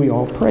 and then we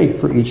all pray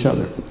for each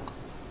other.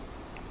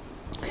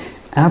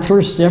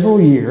 After several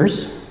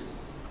years,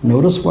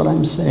 notice what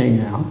I'm saying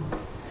now,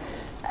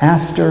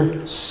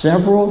 after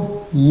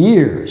several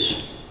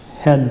years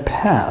had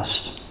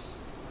passed,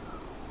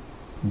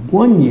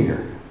 1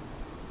 year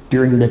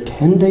during the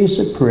 10 days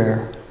of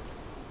prayer,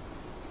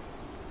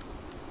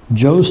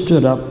 Joe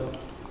stood up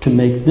to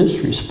make this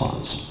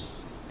response.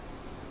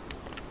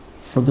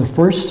 For the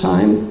first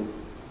time,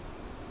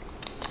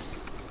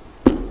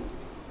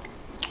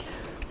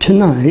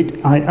 tonight,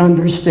 I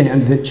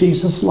understand that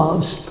Jesus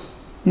loves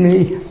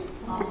me.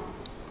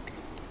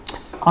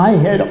 I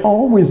had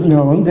always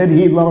known that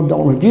he loved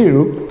all of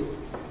you,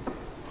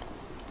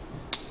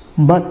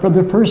 but for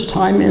the first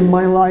time in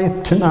my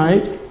life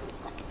tonight,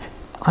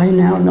 I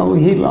now know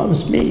he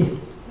loves me.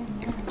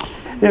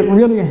 It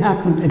really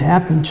happened. It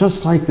happened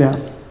just like that.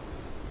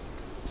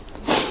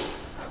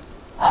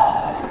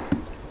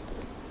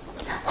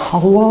 How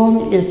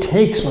long it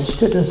takes us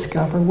to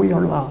discover we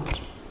are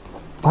loved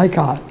by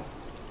God.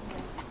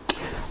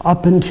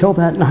 Up until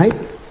that night,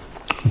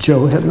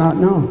 Joe had not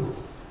known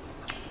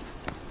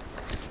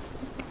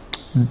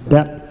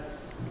that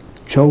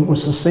Joe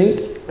was a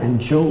saint and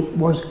Joe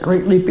was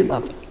greatly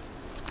beloved.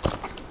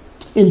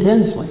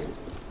 Intensely.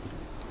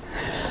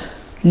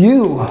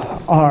 You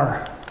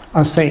are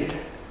a saint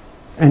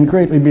and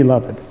greatly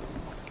beloved.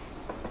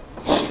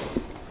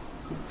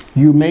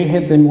 You may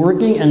have been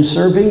working and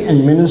serving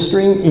and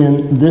ministering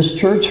in this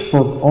church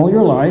for all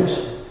your lives,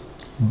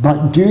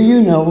 but do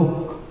you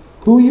know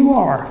who you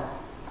are?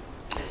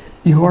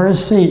 You are a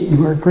saint.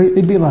 You are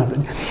greatly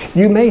beloved.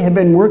 You may have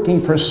been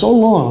working for so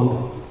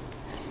long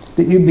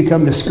that you've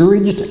become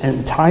discouraged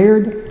and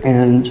tired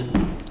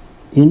and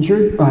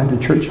injured by the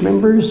church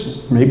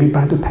members, maybe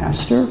by the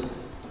pastor,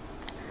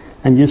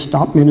 and you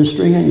stop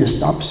ministering and you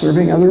stop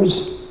serving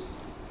others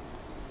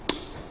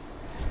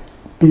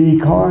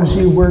because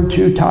you were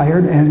too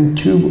tired and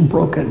too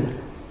broken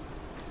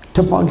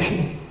to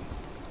function.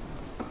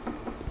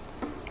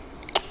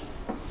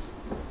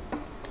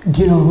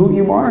 Do you know who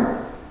you are?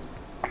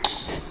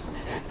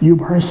 You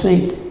are a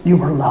saint.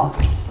 You are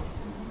loved.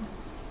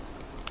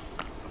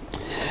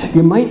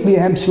 You might be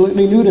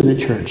absolutely new to the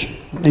church.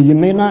 You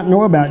may not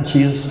know about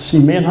Jesus.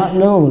 You may not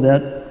know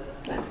that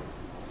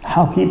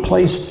how he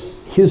placed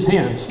His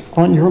hands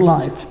on your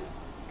life.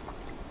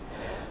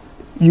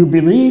 You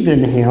believe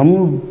in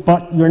Him,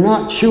 but you're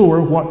not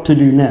sure what to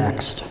do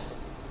next.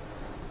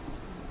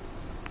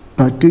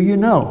 But do you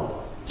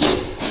know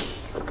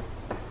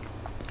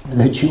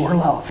that you are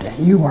loved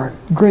and you are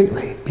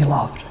greatly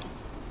beloved?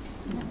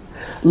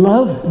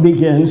 Love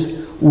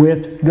begins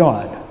with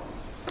God.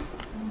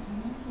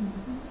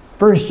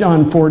 1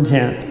 John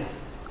 4:10.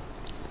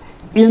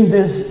 In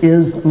this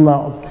is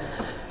love,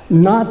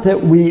 not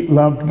that we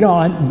loved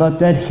God, but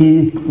that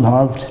He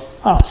loved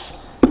us.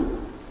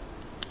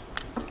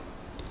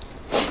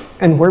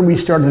 And where we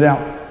started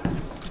out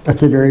at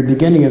the very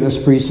beginning of this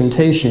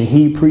presentation,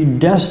 He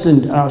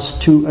predestined us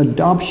to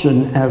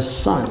adoption as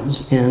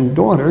sons and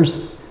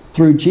daughters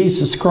through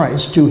Jesus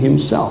Christ to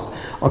Himself,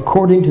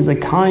 according to the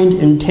kind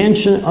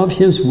intention of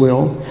His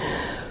will,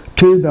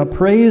 to the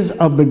praise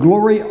of the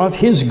glory of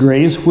His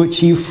grace, which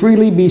He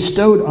freely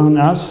bestowed on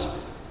us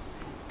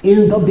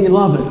in the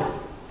Beloved.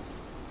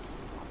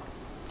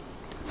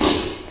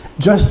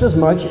 Just as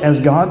much as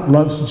God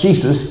loves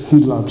Jesus, He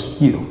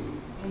loves you.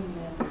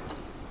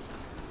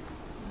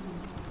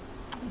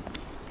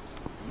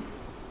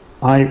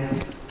 I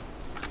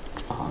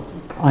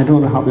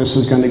don't know how this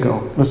is going to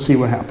go. Let's see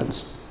what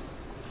happens.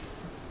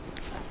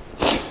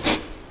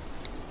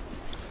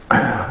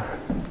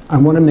 I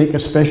want to make a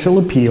special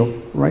appeal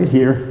right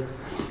here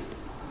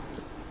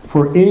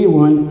for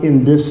anyone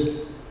in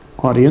this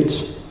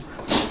audience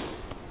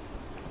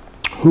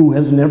who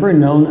has never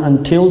known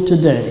until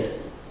today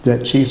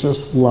that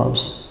Jesus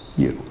loves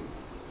you.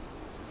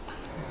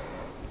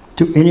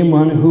 To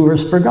anyone who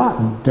has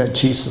forgotten that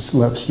Jesus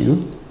loves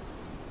you.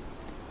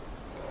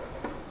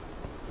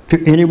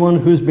 To anyone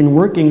who's been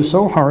working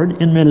so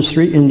hard in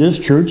ministry in this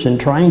church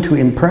and trying to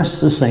impress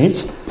the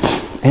saints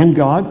and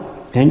God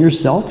and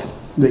yourself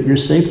that you're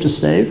safe to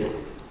save.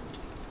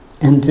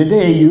 And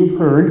today you've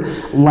heard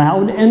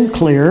loud and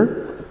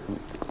clear,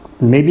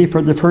 maybe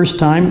for the first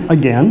time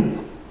again,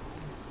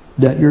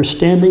 that your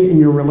standing in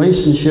your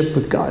relationship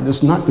with God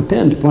does not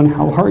depend upon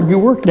how hard you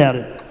worked at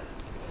it.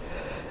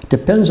 It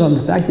depends on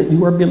the fact that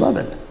you are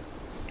beloved.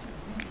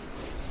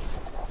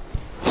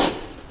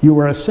 You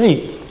are a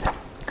saint.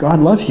 God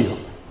loves you.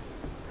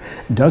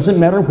 Doesn't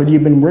matter whether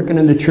you've been working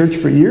in the church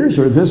for years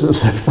or this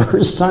is the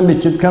first time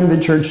that you've come to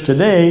church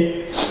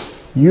today,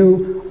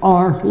 you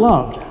are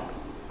loved.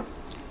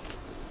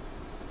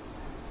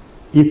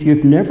 If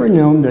you've never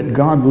known that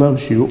God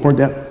loves you, or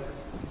that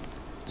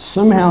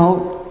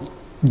somehow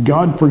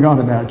God forgot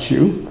about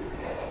you,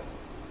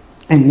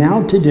 and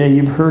now today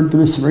you've heard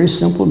this very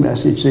simple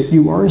message that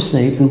you are a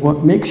saint, and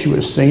what makes you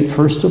a saint,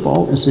 first of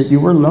all, is that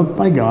you are loved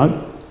by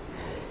God.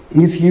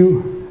 If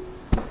you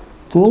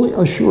fully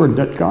assured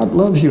that God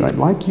loves you, I'd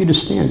like you to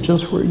stand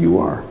just where you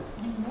are.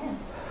 Amen.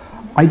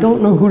 I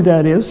don't know who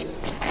that is,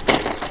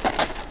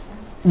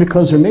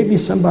 because there may be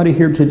somebody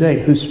here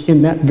today who's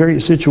in that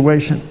very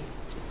situation.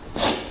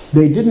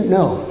 They didn't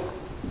know.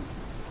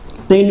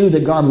 They knew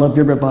that God loved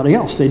everybody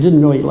else. They didn't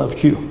know He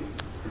loved you.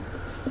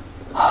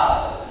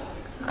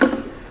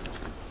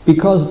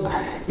 Because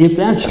if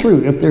that's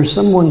true, if there's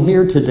someone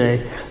here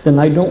today, then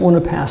I don't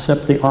want to pass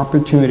up the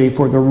opportunity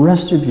for the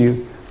rest of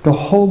you to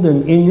hold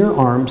them in your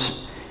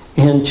arms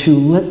and to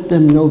let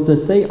them know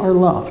that they are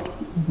loved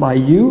by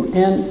you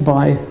and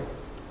by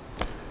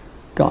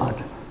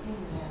God.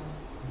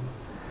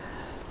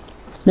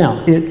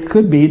 Now, it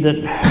could be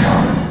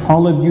that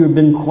all of you have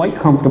been quite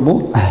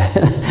comfortable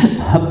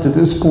up to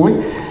this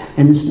point,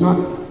 and it's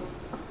not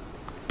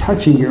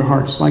touching your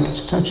hearts like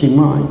it's touching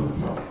mine.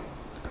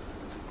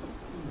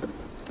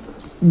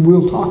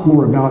 We'll talk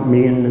more about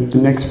me in the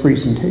next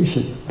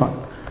presentation,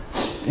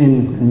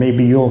 and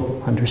maybe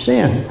you'll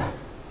understand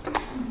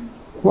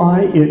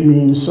why it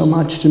means so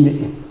much to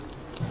me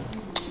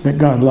that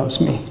God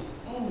loves me.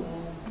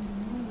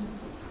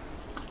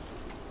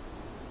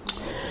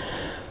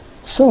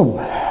 So,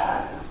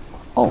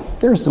 oh,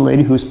 there's the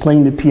lady who's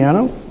playing the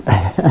piano.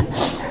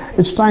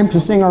 It's time to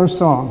sing our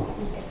song.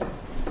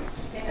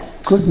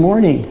 Good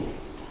morning.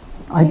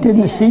 I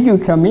didn't see you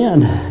come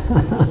in.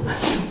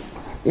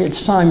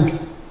 It's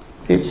time.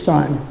 It's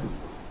time.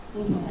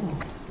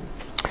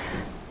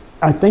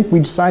 I think we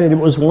decided it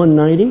was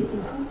 190.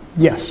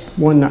 Yes,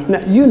 190.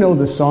 Now, you know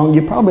the song.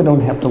 You probably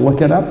don't have to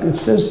look it up. It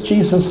says,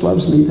 Jesus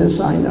loves me, this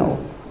I know.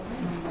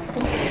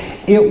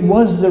 It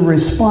was the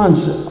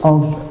response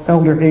of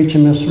Elder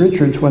H.M.S.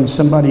 Richards when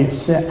somebody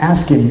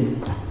asked him,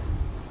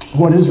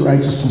 what is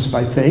righteousness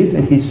by faith?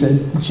 And he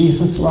said,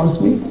 Jesus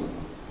loves me,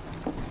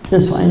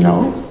 this I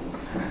know,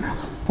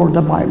 for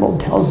the Bible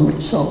tells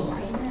me so.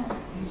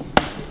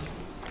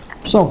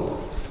 So,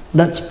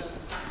 let's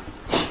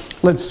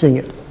sing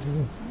it.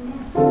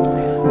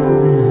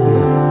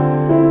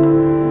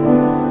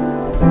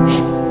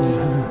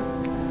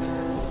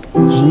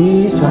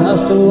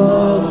 Jesus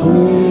loves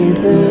me,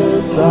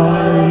 this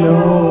I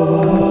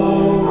know,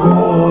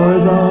 for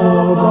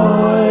the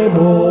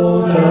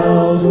Bible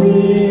tells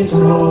me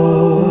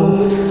so.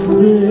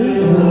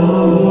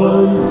 Little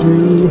ones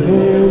to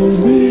Him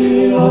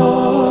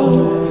belong,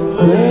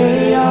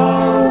 they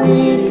are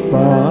weak,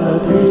 but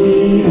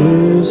He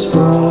is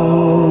strong.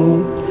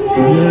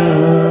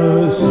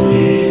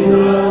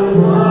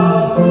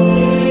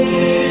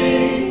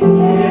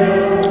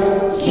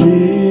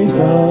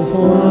 Jesus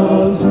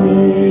loves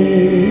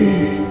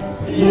me.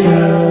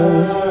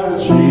 Yes,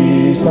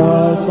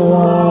 Jesus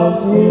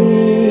loves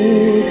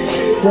me.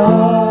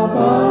 The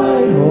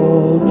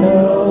Bible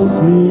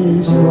tells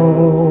me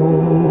so.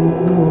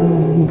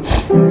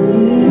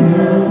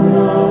 Jesus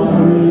loves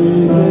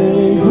me,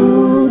 they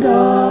who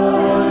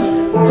died,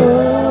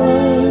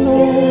 and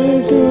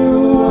ways to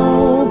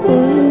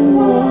open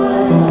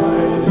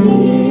wide.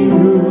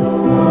 You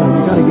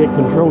got to get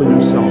control of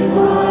yourself.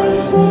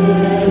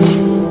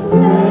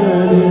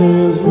 That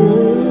is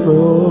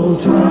little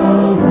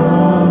child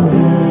from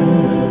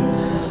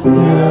him.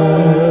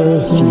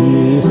 Yes,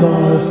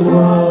 Jesus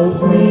loves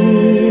me.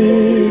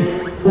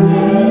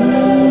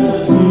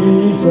 Yes,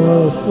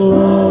 Jesus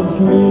loves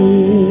me.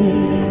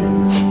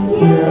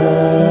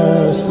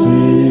 Yes,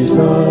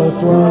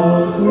 Jesus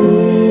loves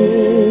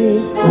me.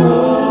 The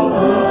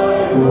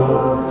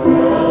Bible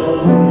tells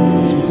me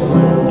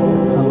so.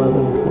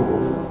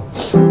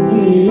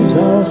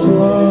 Jesus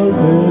loves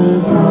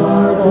his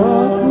heart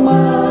of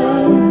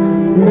mine.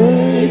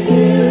 Make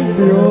it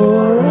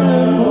pure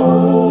and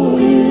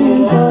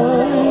holy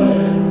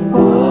thine.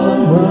 On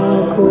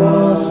the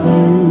cross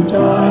you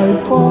died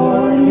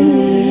for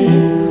me.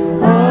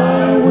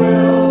 I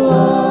will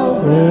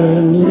love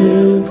and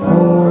live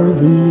for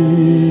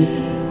thee.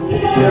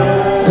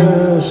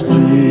 Yes,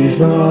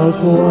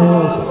 Jesus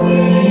loves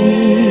me.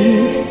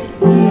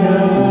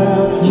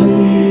 Yes,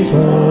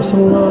 Jesus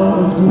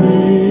loves me.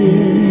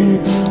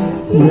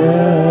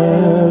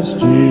 Yes,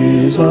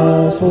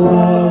 Jesus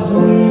loves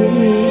me.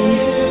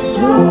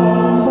 The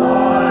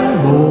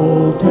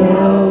Bible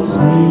tells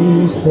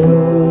me so.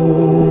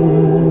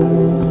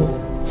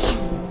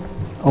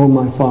 Oh,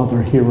 my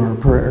Father, hear our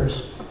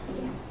prayers.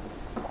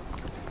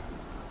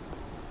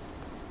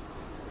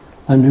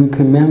 A new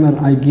commandment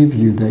I give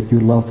you, that you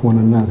love one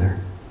another.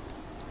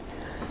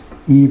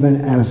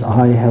 Even as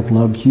I have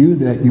loved you,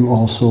 that you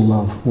also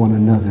love one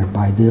another.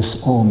 By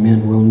this all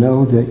men will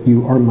know that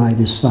you are my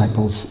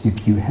disciples,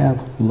 if you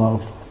have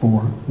love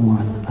for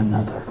one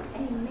another.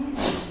 Amen.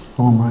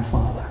 Oh, my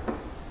Father,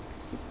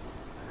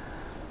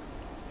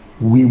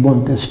 we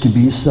want this to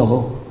be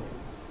so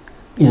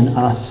in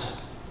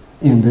us,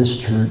 in this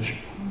church,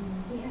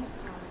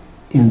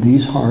 in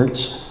these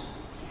hearts.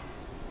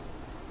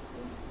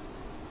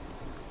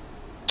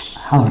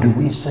 How do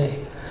we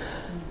say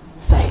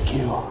thank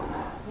you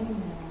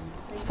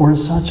for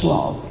such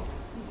love?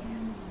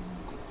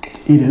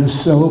 It is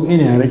so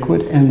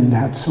inadequate, and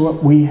that's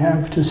what we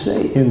have to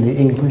say in the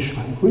English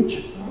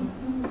language.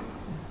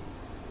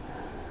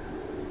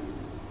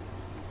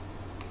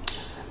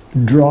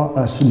 Draw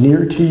us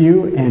near to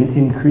you and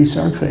increase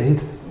our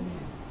faith.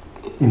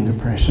 In the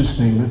precious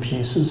name of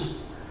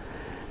Jesus.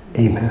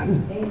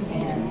 Amen. Amen.